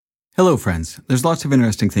Hello, friends. There's lots of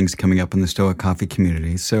interesting things coming up in the Stoic Coffee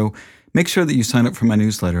community, so make sure that you sign up for my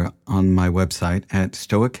newsletter on my website at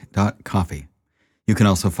stoic.coffee. You can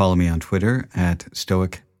also follow me on Twitter at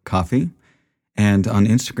stoiccoffee and on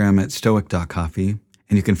Instagram at stoic.coffee,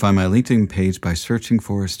 and you can find my LinkedIn page by searching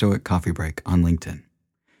for Stoic Coffee Break on LinkedIn.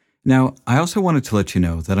 Now, I also wanted to let you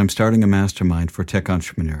know that I'm starting a mastermind for tech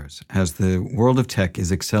entrepreneurs as the world of tech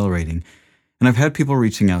is accelerating, and I've had people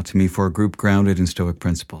reaching out to me for a group grounded in Stoic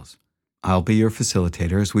principles. I'll be your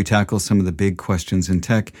facilitator as we tackle some of the big questions in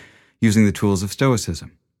tech using the tools of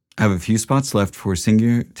Stoicism. I have a few spots left for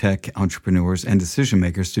senior tech entrepreneurs and decision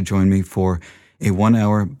makers to join me for a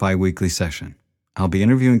 1-hour bi-weekly session. I'll be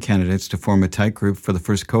interviewing candidates to form a tight group for the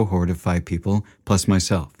first cohort of 5 people, plus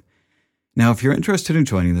myself. Now, if you're interested in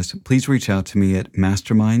joining this, please reach out to me at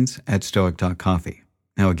masterminds@stoic.coffee.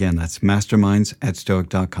 Now, again, that's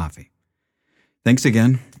masterminds@stoic.coffee. Thanks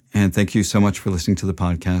again, and thank you so much for listening to the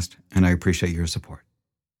podcast, and I appreciate your support.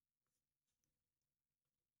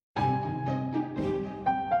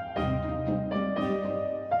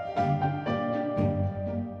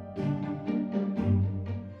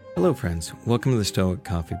 Hello, friends. Welcome to the Stoic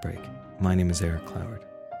Coffee Break. My name is Eric Cloward.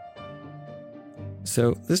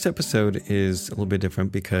 So this episode is a little bit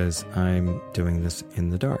different because I'm doing this in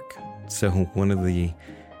the dark. So one of the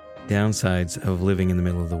downsides of living in the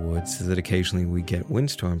middle of the woods is that occasionally we get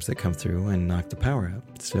windstorms that come through and knock the power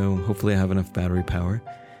out. So hopefully I have enough battery power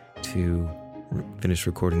to finish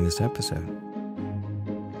recording this episode.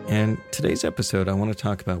 And today's episode, I want to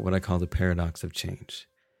talk about what I call the paradox of change.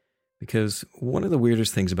 Because one of the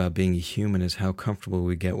weirdest things about being a human is how comfortable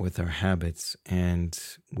we get with our habits and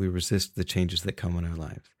we resist the changes that come in our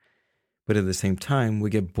lives. But at the same time, we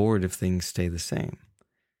get bored if things stay the same.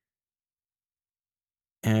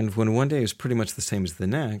 And when one day is pretty much the same as the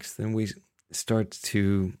next, then we start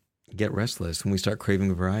to get restless and we start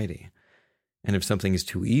craving variety. And if something is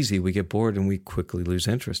too easy, we get bored and we quickly lose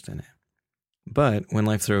interest in it. But when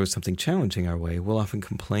life throws something challenging our way, we'll often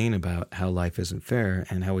complain about how life isn't fair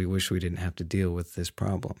and how we wish we didn't have to deal with this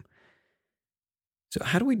problem. So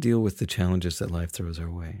how do we deal with the challenges that life throws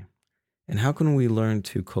our way? And how can we learn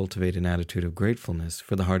to cultivate an attitude of gratefulness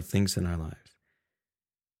for the hard things in our lives?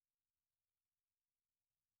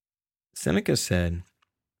 Seneca said,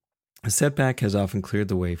 "A setback has often cleared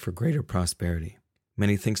the way for greater prosperity.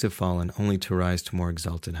 Many things have fallen only to rise to more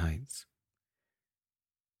exalted heights."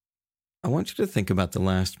 I want you to think about the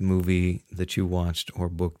last movie that you watched or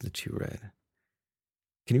book that you read.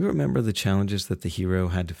 Can you remember the challenges that the hero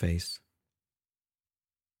had to face?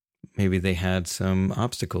 Maybe they had some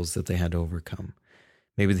obstacles that they had to overcome.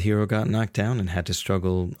 Maybe the hero got knocked down and had to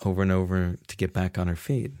struggle over and over to get back on her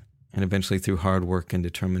feet, and eventually through hard work and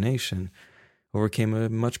determination, overcame a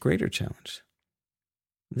much greater challenge.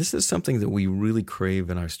 This is something that we really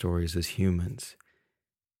crave in our stories as humans.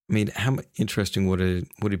 I mean, how interesting would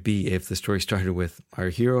it be if the story started with our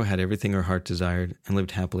hero had everything her heart desired and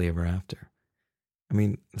lived happily ever after? I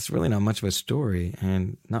mean, it's really not much of a story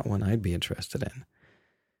and not one I'd be interested in.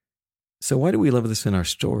 So why do we love this in our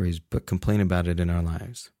stories but complain about it in our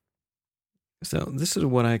lives? So this is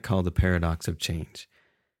what I call the paradox of change.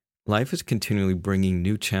 Life is continually bringing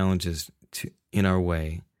new challenges in our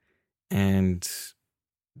way, and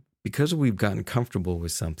because we've gotten comfortable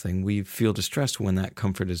with something, we feel distressed when that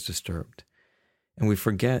comfort is disturbed. And we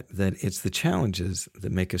forget that it's the challenges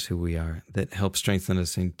that make us who we are, that help strengthen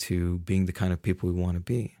us into being the kind of people we want to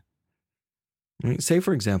be. I mean, say,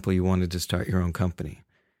 for example, you wanted to start your own company.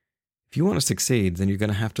 If you want to succeed, then you're going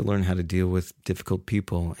to have to learn how to deal with difficult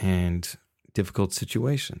people and difficult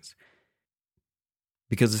situations.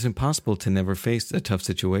 Because it's impossible to never face a tough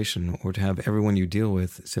situation or to have everyone you deal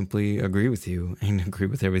with simply agree with you and agree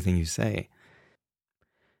with everything you say.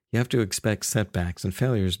 You have to expect setbacks and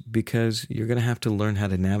failures because you're going to have to learn how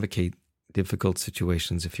to navigate difficult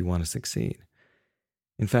situations if you want to succeed.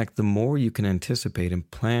 In fact, the more you can anticipate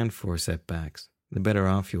and plan for setbacks, the better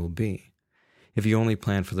off you will be. If you only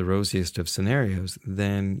plan for the rosiest of scenarios,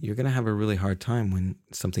 then you're going to have a really hard time when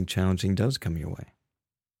something challenging does come your way.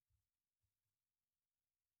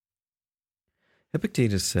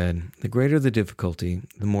 Epictetus said, "The greater the difficulty,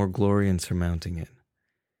 the more glory in surmounting it.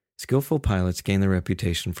 Skillful pilots gain their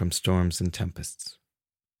reputation from storms and tempests."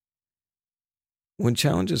 When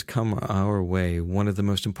challenges come our way, one of the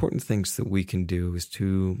most important things that we can do is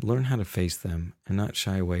to learn how to face them and not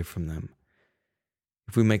shy away from them.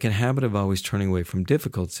 If we make a habit of always turning away from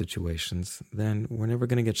difficult situations, then we're never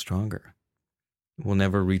going to get stronger. We'll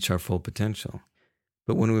never reach our full potential.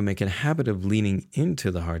 But when we make a habit of leaning into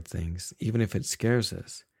the hard things, even if it scares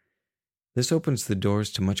us, this opens the doors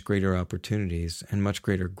to much greater opportunities and much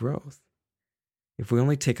greater growth. If we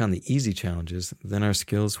only take on the easy challenges, then our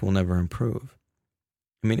skills will never improve.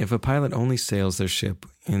 I mean, if a pilot only sails their ship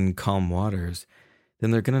in calm waters,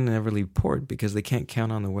 then they're going to never leave port because they can't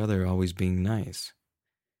count on the weather always being nice.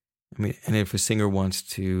 I mean, and if a singer wants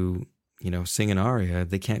to, sing an aria,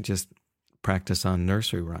 they can't just practice on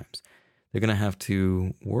nursery rhymes. They're going to have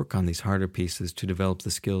to work on these harder pieces to develop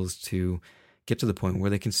the skills to get to the point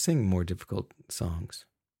where they can sing more difficult songs.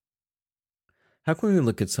 How can we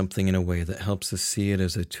look at something in a way that helps us see it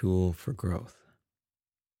as a tool for growth?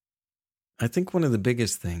 I think one of the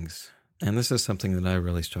biggest things, and this is something that I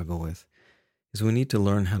really struggle with, is we need to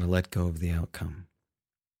learn how to let go of the outcome.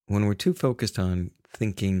 When we're too focused on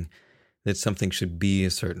thinking that something should be a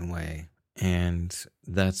certain way, and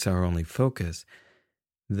that's our only focus,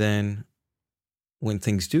 then when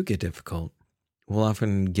things do get difficult, we'll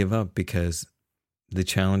often give up because the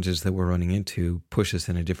challenges that we're running into push us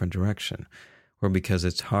in a different direction, or because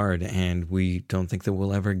it's hard and we don't think that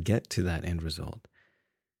we'll ever get to that end result.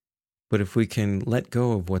 But if we can let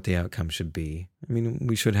go of what the outcome should be, I mean,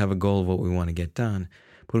 we should have a goal of what we want to get done,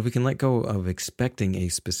 but if we can let go of expecting a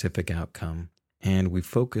specific outcome and we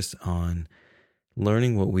focus on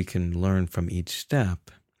learning what we can learn from each step,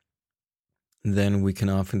 then we can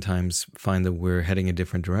oftentimes find that we're heading a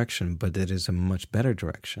different direction, but it is a much better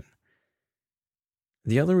direction.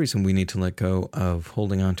 The other reason we need to let go of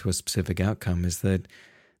holding on to a specific outcome is that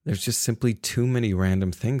there's just simply too many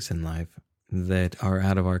random things in life that are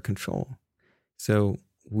out of our control. So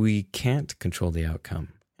we can't control the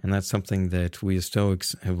outcome. And that's something that we as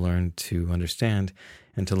Stoics have learned to understand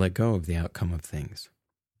and to let go of the outcome of things.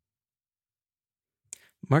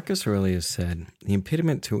 Marcus Aurelius said, "The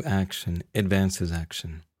impediment to action advances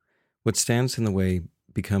action. What stands in the way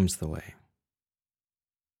becomes the way."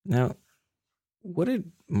 Now, what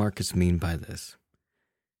did Marcus mean by this?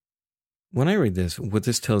 When I read this, what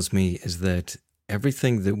this tells me is that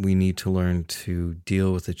everything that we need to learn to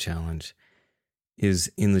deal with a challenge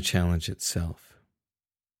is in the challenge itself.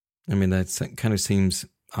 I mean, that kind of seems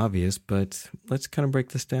obvious, but let's kind of break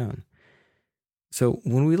this down. So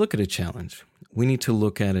when we look at a challenge, we need to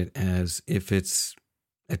look at it as if it's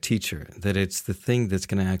a teacher, that it's the thing that's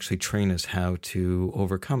going to actually train us how to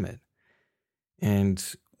overcome it. And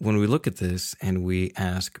when we look at this and we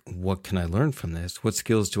ask, what can I learn from this? What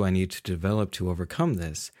skills do I need to develop to overcome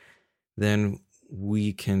this? Then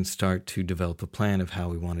we can start to develop a plan of how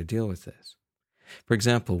we want to deal with this. For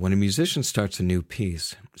example, when a musician starts a new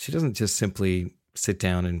piece, she doesn't just simply sit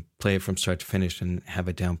down and play it from start to finish and have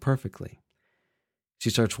it down perfectly. She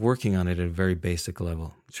starts working on it at a very basic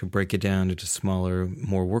level. She'll break it down into smaller,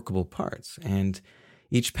 more workable parts, and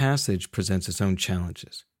each passage presents its own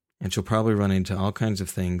challenges. And she'll probably run into all kinds of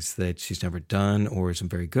things that she's never done or isn't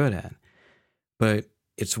very good at. But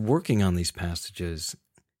it's working on these passages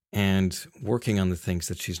and working on the things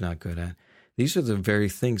that she's not good at. These are the very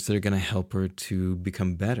things that are going to help her to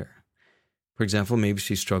become better. For example, maybe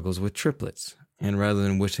she struggles with triplets, and rather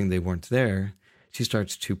than wishing they weren't there, she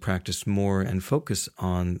starts to practice more and focus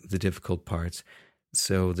on the difficult parts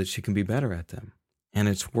so that she can be better at them. And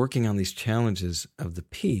it's working on these challenges of the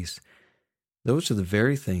piece. Those are the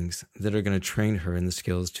very things that are going to train her in the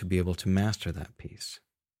skills to be able to master that piece.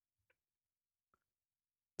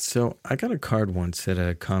 So I got a card once at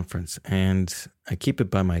a conference, and I keep it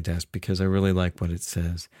by my desk because I really like what it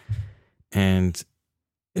says. And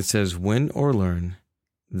it says, "Win or learn,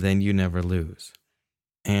 then you never lose."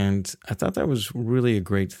 And I thought that was really a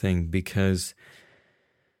great thing because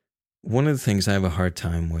one of the things I have a hard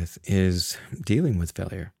time with is dealing with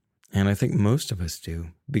failure. And I think most of us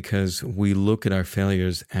do, because we look at our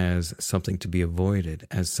failures as something to be avoided,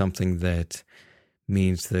 as something that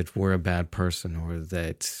means that we're a bad person or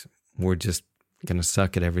that we're just going to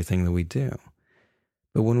suck at everything that we do.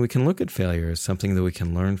 But when we can look at failure as something that we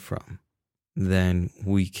can learn from, then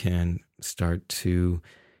we can start to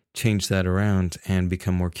change that around and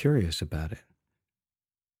become more curious about it.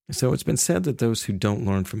 So it's been said that those who don't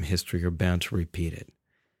learn from history are bound to repeat it.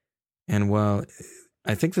 And while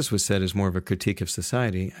I think this was said as more of a critique of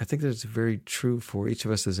society, I think that it's very true for each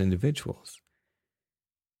of us as individuals.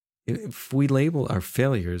 If we label our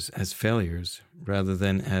failures as failures rather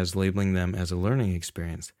than as labeling them as a learning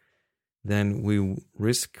experience, then we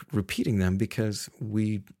risk repeating them because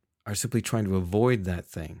we are simply trying to avoid that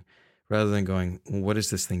thing rather than going, well, what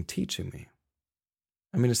is this thing teaching me?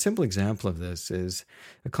 I mean, a simple example of this is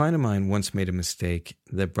a client of mine once made a mistake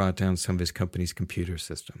that brought down some of his company's computer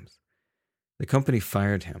systems. The company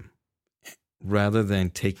fired him rather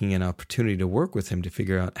than taking an opportunity to work with him to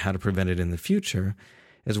figure out how to prevent it in the future,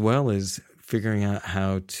 as well as figuring out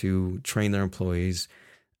how to train their employees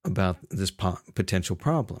about this potential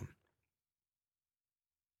problem.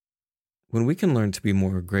 When we can learn to be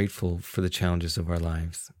more grateful for the challenges of our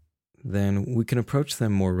lives, then we can approach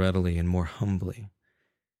them more readily and more humbly.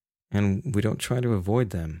 And we don't try to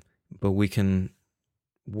avoid them, but we can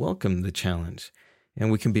welcome the challenge, and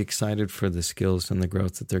we can be excited for the skills and the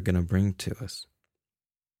growth that they're going to bring to us.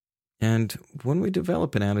 And when we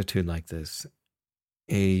develop an attitude like this,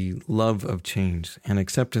 a love of change, an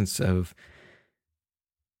acceptance of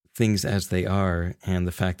things as they are, and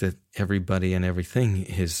the fact that everybody and everything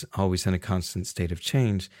is always in a constant state of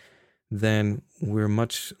change, then we're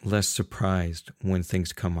much less surprised when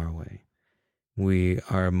things come our way. We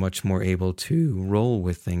are much more able to roll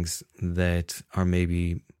with things that are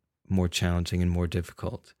maybe more challenging and more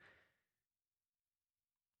difficult.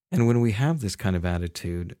 And when we have this kind of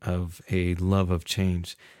attitude of a love of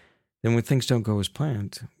change, then when things don't go as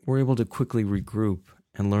planned, we're able to quickly regroup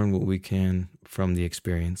and learn what we can from the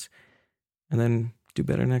experience, and then do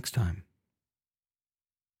better next time.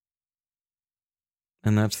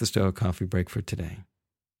 And that's the Stoic Coffee Break for today.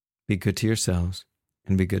 Be good to yourselves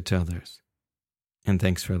and be good to others. And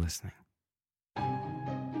thanks for listening.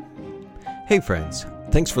 Hey friends,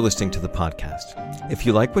 thanks for listening to the podcast. If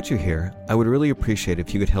you like what you hear, I would really appreciate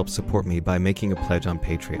if you could help support me by making a pledge on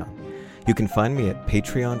Patreon. You can find me at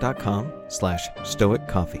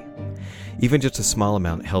patreon.com/stoiccoffee. Even just a small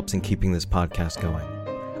amount helps in keeping this podcast going.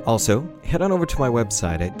 Also, head on over to my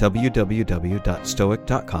website at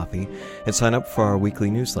www.stoic.coffee and sign up for our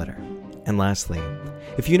weekly newsletter. And lastly,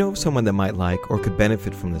 if you know of someone that might like or could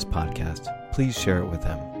benefit from this podcast, please share it with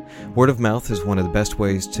them. Word of mouth is one of the best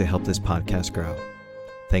ways to help this podcast grow.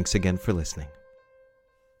 Thanks again for listening.